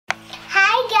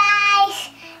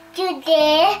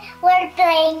Today we're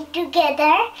playing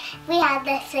together. We have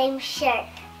the same shirt.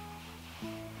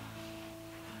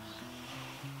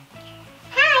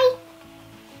 Hi!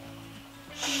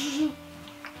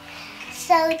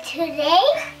 So today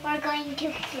we're going to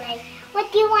play.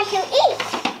 What do you want to eat?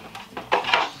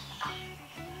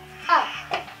 Oh,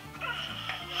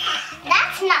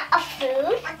 that's not a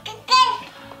food.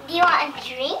 Do you want a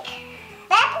drink?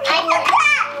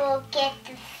 I will get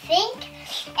the sink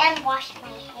and wash my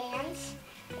hands.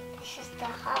 This is the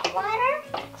hot water.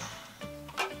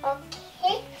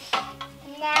 Okay.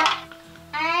 Now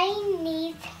I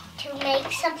need to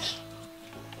make some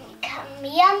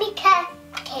yummy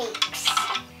cupcakes.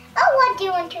 Oh, what do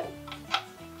you want to?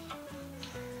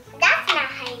 That's not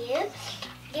how you.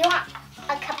 Do you want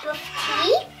a cup of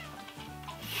tea?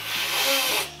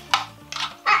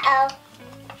 Uh-oh.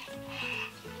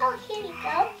 Oh, here you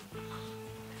go.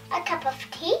 A cup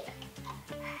of tea.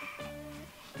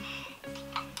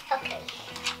 Okay.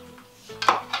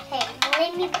 Okay,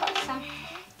 let me put some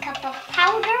cup of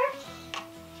powder.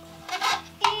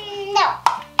 No.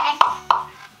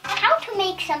 How to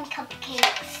make some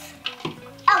cupcakes?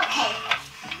 Okay.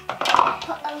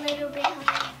 Put a little bit of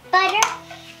butter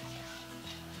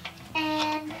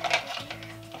and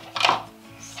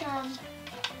some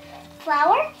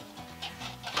flour.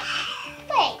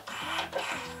 Wait.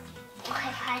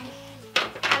 Okay, fine.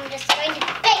 I'm just going to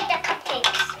bake the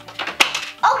cupcakes.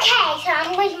 Okay, so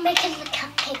I'm going to make the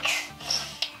cupcakes.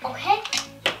 Okay?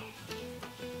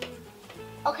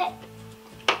 Okay.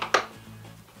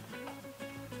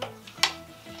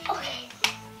 Okay.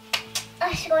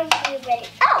 It's going to be ready.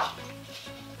 Oh!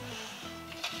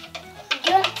 Do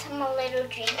you want some a little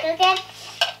drink again?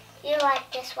 You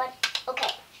like this one?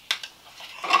 Okay.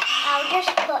 I'll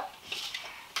just put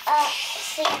a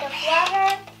sink of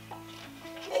water.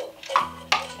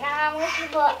 Now I'm going to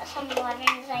put some water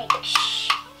inside.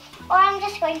 Or I'm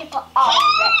just going to put all of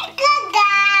it.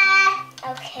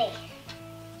 Okay.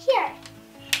 Here.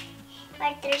 Are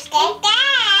you thirsty? Okay,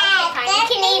 fine. You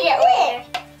can eat it later.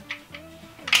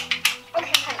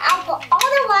 Okay, fine. I'll put all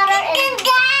the water in.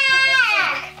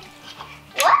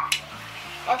 What?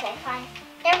 Okay, fine.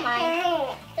 Never mind.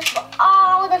 Just put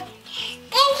all the.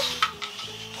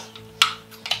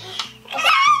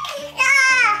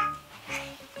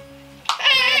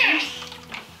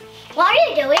 What are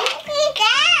you doing?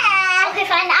 Okay,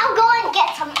 fine. I'll go and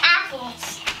get some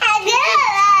apples.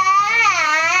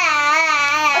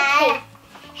 Okay.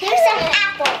 Here's some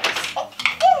apples.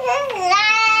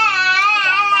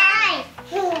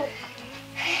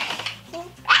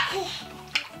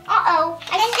 Uh-oh.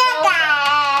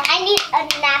 I need a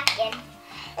napkin.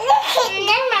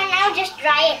 Never mind. I'll just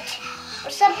dry it. Or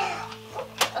something.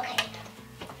 Okay.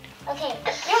 Okay.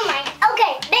 Never mind.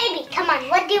 Okay, baby, come on.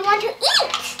 What do you want to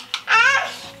eat?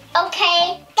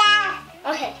 Okay.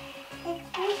 Okay.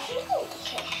 Okay.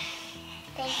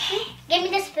 Thank you. Give me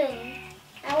the spoon.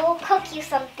 I will cook you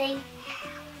something.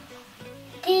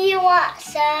 Do you want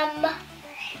some?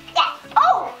 Yeah.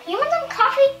 Oh, you want some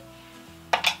coffee?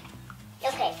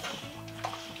 Okay.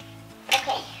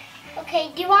 Okay.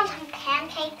 Okay. Do you want some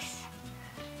pancakes?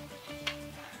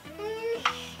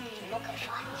 Okay,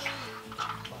 fine.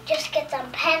 Just get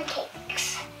some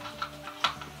pancakes.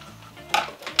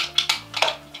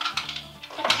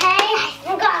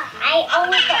 I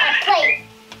only put a plate.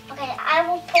 Okay, I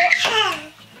will put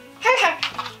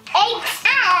eggs.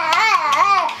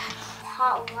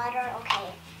 Hot water, okay.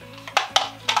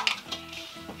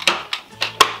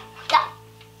 Yeah.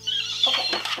 Okay.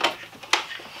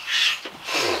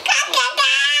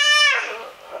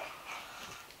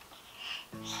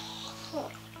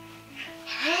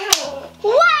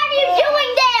 What are you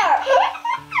doing there?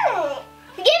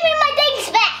 Give me my things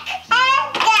back.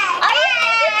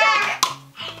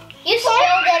 You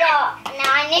spilled it all.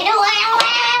 Now I need a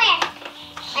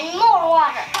and more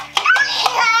water.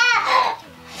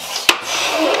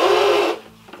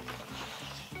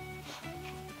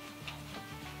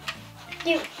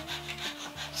 You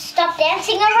stop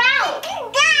dancing around. Stop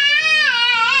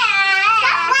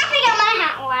laughing at my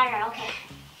hot water. Okay.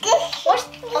 Where's,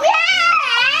 okay.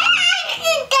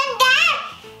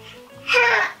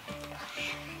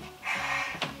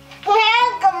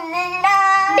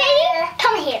 Baby,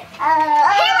 come here.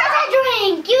 Here is a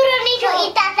drink. You don't need to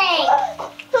eat that thing.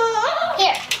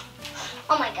 Here.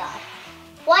 Oh my God.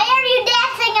 Why are you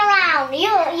dancing around?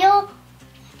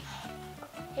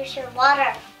 Here's your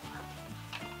water.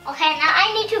 Okay, now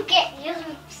I need to get you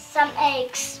some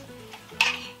eggs.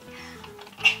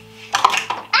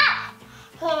 Ah!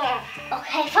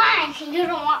 Okay, fine. You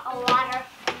don't want a water.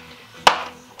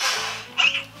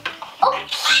 Okay.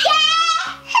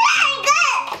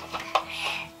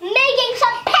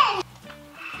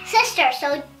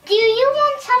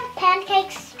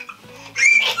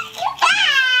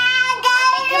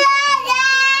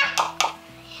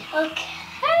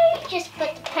 just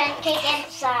put the pancake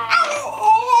inside.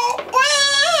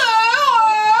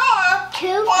 2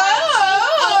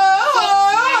 pancakes.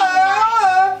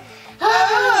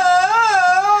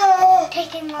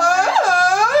 Taking long time.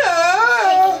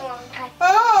 Taking long time.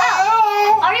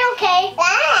 Oh, are you okay?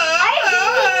 Are you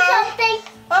doing something?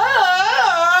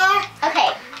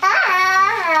 Okay.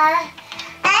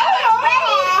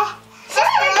 Ready?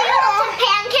 Sister, do you want some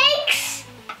pancakes?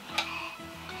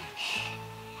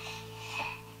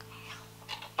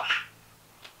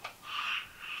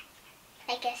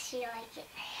 I guess you like it.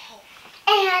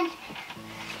 And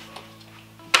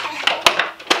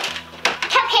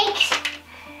cupcakes.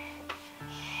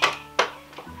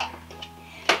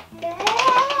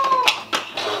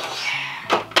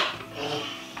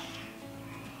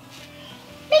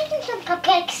 Making some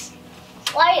cupcakes.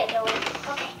 What are you doing?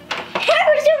 Okay.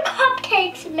 Here's your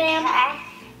cupcakes, ma'am.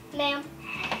 Ma'am.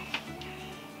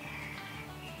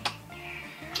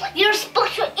 You're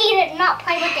supposed to eat it, not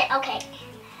play with it. Okay.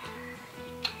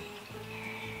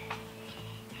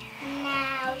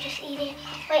 Now just eat it.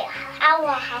 Wait, I will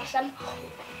have some.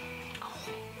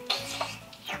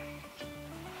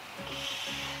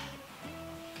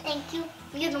 Thank you.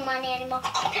 You don't want it anymore.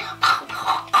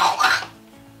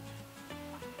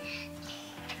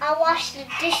 I'll wash the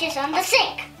dishes on the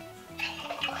sink.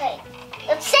 Okay.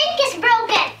 The sink is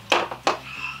broken.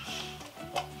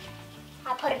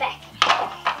 I'll put it back.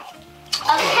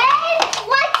 Okay.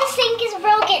 What? The sink is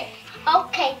broken.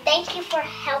 Okay. Thank you for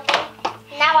helping.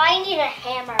 Now I need a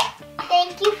hammer.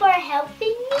 Thank you for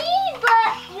helping me,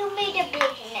 but you made a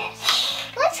big mess.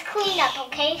 Let's clean up,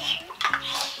 okay?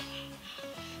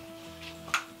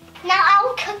 Now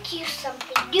I'll cook you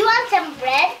something. Do you want some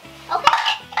bread? Okay.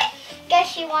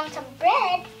 Guess you want some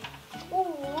bread.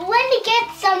 Ooh, let me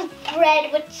get some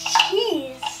bread with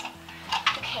cheese.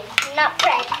 Okay, not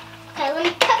bread. Okay, let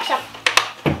me cook some.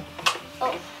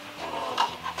 Oh.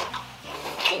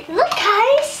 Look,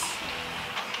 guys.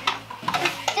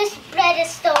 This bread is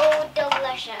so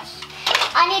delicious.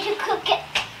 I need to cook it.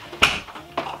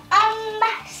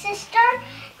 Sister,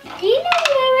 do you know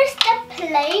where is the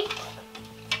plate?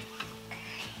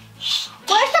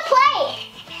 Where's the plate?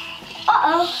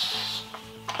 Uh-oh.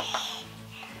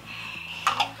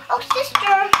 Oh,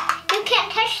 sister, you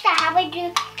can't touch that. How about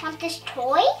you want this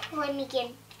toy? Let me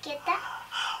get that.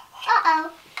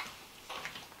 Uh-oh.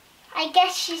 I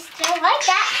guess she still like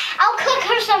that. I'll cook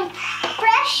her some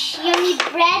fresh, yummy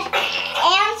bread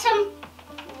and some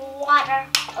water.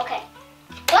 Okay.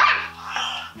 Ah!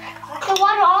 The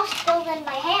water all spilled in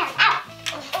my hand. Ow!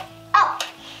 Oh.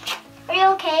 Are you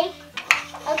okay?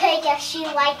 Okay, I guess she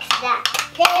likes that.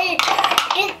 Okay.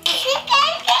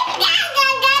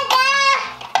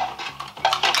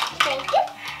 Thank you.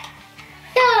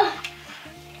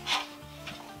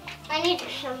 I need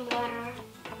some water.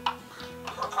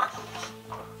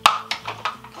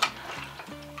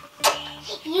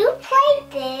 You play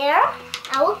there.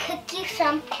 I will cook you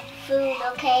some food,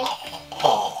 okay?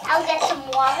 I'll get some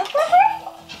water for her.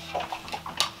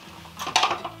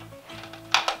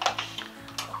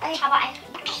 How about I?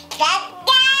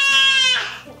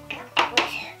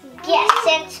 Yes,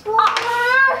 it's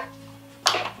water.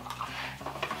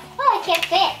 Oh, I can't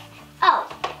fit. Oh,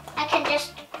 I can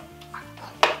just.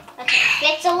 Okay,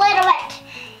 fits a little bit.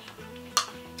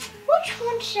 Which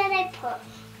one should I put?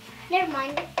 Never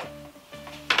mind.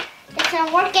 It's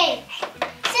not working.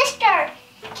 Sister,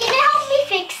 can you help me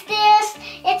fix this?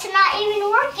 It's not even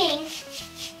working.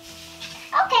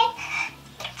 Okay.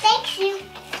 Thanks you.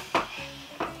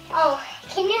 Oh,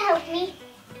 can you help me?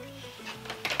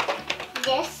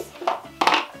 This.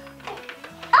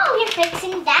 Oh, you're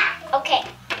fixing that? Okay.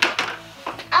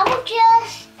 I will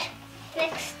just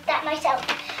fix that myself.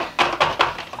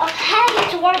 Okay,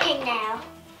 it's working now.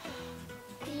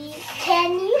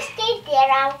 Can you stay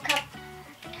there? I'll come.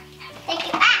 Thank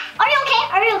you. Ah, are you okay?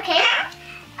 Are you okay?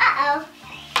 Uh-oh.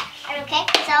 Are you okay?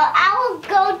 So I will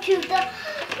go to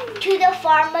the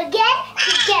farm again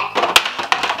to get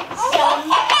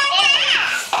some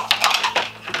eggs.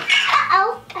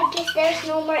 Uh-oh. I guess there's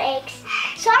no more eggs.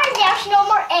 Sorry, there's no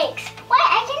more eggs. Wait,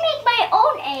 I can make my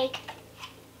own egg.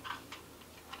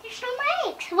 There's no more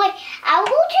eggs. Wait, I'll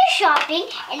go to shopping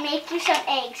and make you some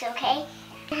eggs, okay?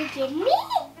 Can you give me?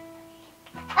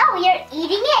 Oh, you're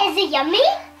eating it? Is it yummy?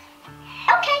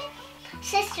 Okay,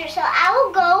 sister, so I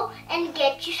will go and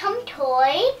get you some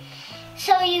toy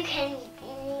so you can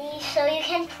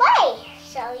play.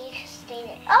 So you can stay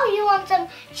there. Oh, you want some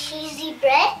cheesy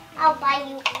bread? I'll buy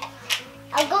you.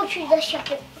 I'll go to the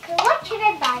shopping. Okay, what should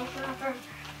I buy for her?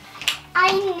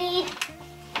 I need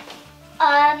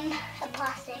a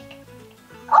plastic.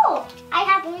 Oh, I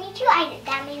have only 2 items.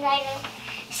 That means I don't.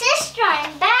 Sister.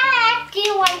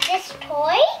 this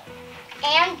toy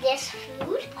and this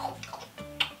food.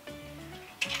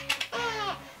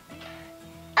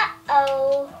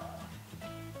 Uh-oh.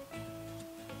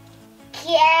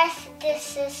 Yes,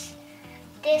 this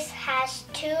has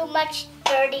too much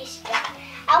dirty stuff.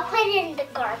 I'll put it in the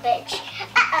garbage.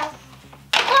 Uh-oh.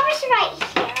 The garbage right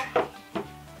here.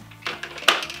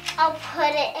 I'll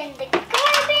put it in the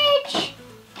garbage.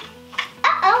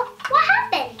 Uh-oh. What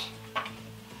happened?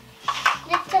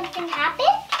 Did something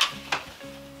happen?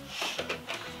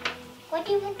 What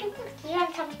do you want to do? You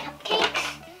want some cupcakes?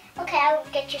 Okay, I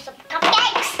will get you some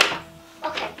cupcakes.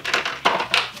 Okay.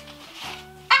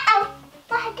 Uh-oh.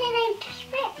 What did I just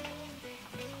rip?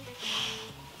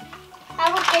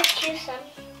 I will get you some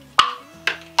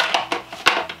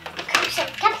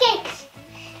cupcakes.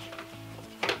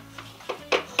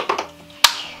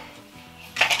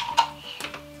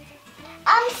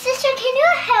 Sister, can you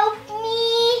help me?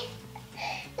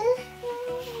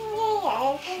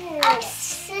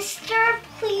 Sister,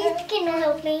 please, can you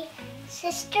help me?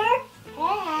 Sister?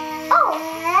 Oh,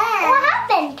 what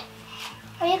happened?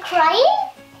 Are you crying?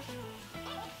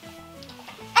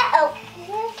 Uh-oh.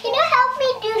 Can you help me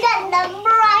do that number?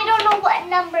 I don't know what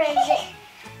number is it.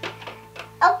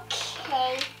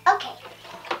 Okay. Okay.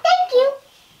 Thank you.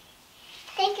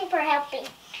 Thank you for helping.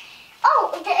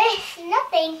 Oh, there is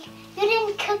nothing. You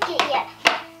didn't cook it yet.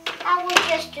 I will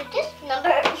just do this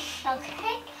number.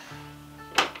 Okay.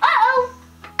 Uh-oh.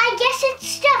 I guess it's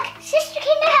stuck. Sister,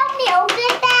 can you help me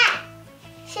open that?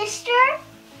 Sister?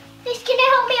 Please, can you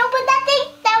help me open that thing?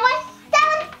 That one? That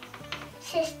one?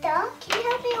 Sister, can you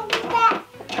help me open that?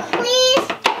 Please?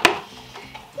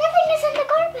 Nothing is in the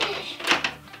garbage.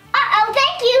 Uh-oh,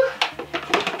 thank you.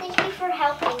 Thank you for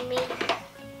helping me.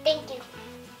 Thank you.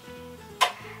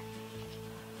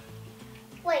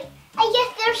 Wait, I guess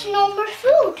there's no more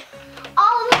food.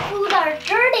 All the food are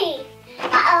dirty.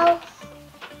 Uh-oh.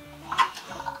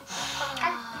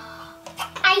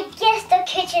 I guess the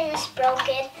kitchen is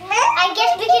broken. I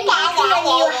guess we can go to a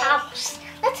new house.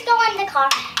 Let's go in the car.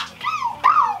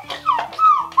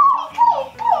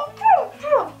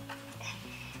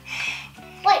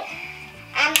 Wait,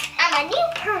 I'm a new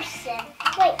person.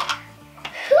 Wait,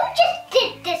 who just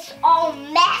did this all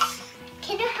mess?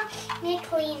 Can you help me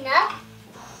clean up?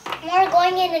 We're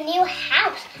going in a new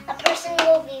house. A person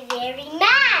will be very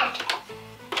mad.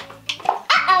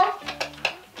 Uh-oh.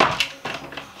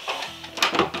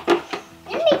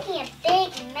 You're making a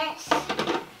big mess.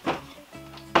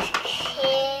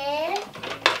 Here.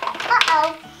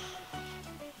 Uh-oh.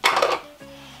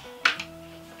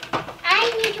 I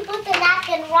need to put the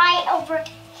napkin right over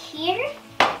here.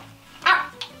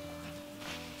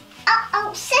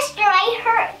 Uh-oh, sister, I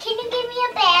hurt. Can you give me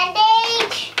a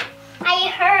bandage? I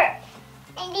hurt.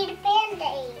 I need a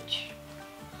bandage.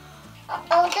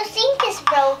 Uh-oh, the sink is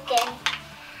broken.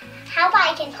 How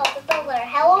about I can call the builder?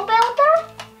 Hello, builder?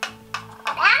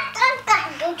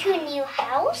 Go to a new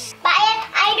house? But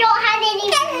I don't have any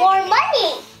more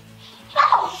money.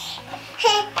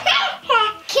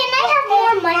 Can I have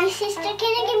more money, sister?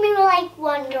 Can you give me like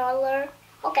 $1?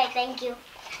 Okay, thank you.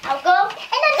 I'll go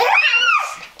in a new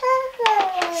house.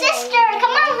 Sister,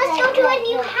 come on, let's go to a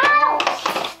new house.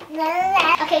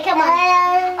 Okay, come on.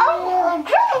 Oh, we're going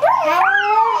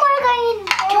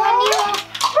to a new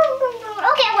house.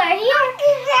 Okay, we're here.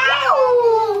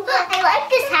 Oh, I like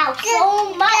this house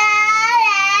so much.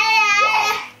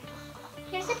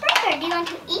 Here's a burger. Do you want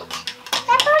to eat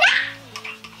that burger?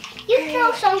 You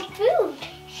throw some food.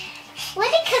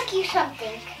 Let me cook you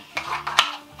something.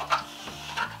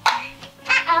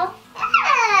 Uh-oh.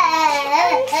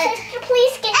 Sister,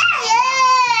 please get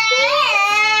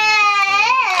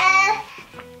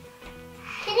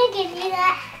Can you give me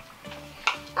that?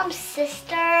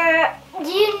 Sister, do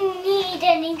you need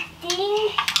anything?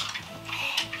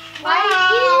 Why do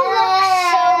you look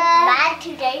so mad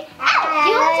today? Ow,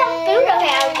 you want some food?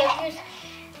 Okay, I'll give you.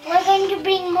 We're going to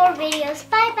bring more videos.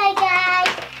 Bye-bye, guys.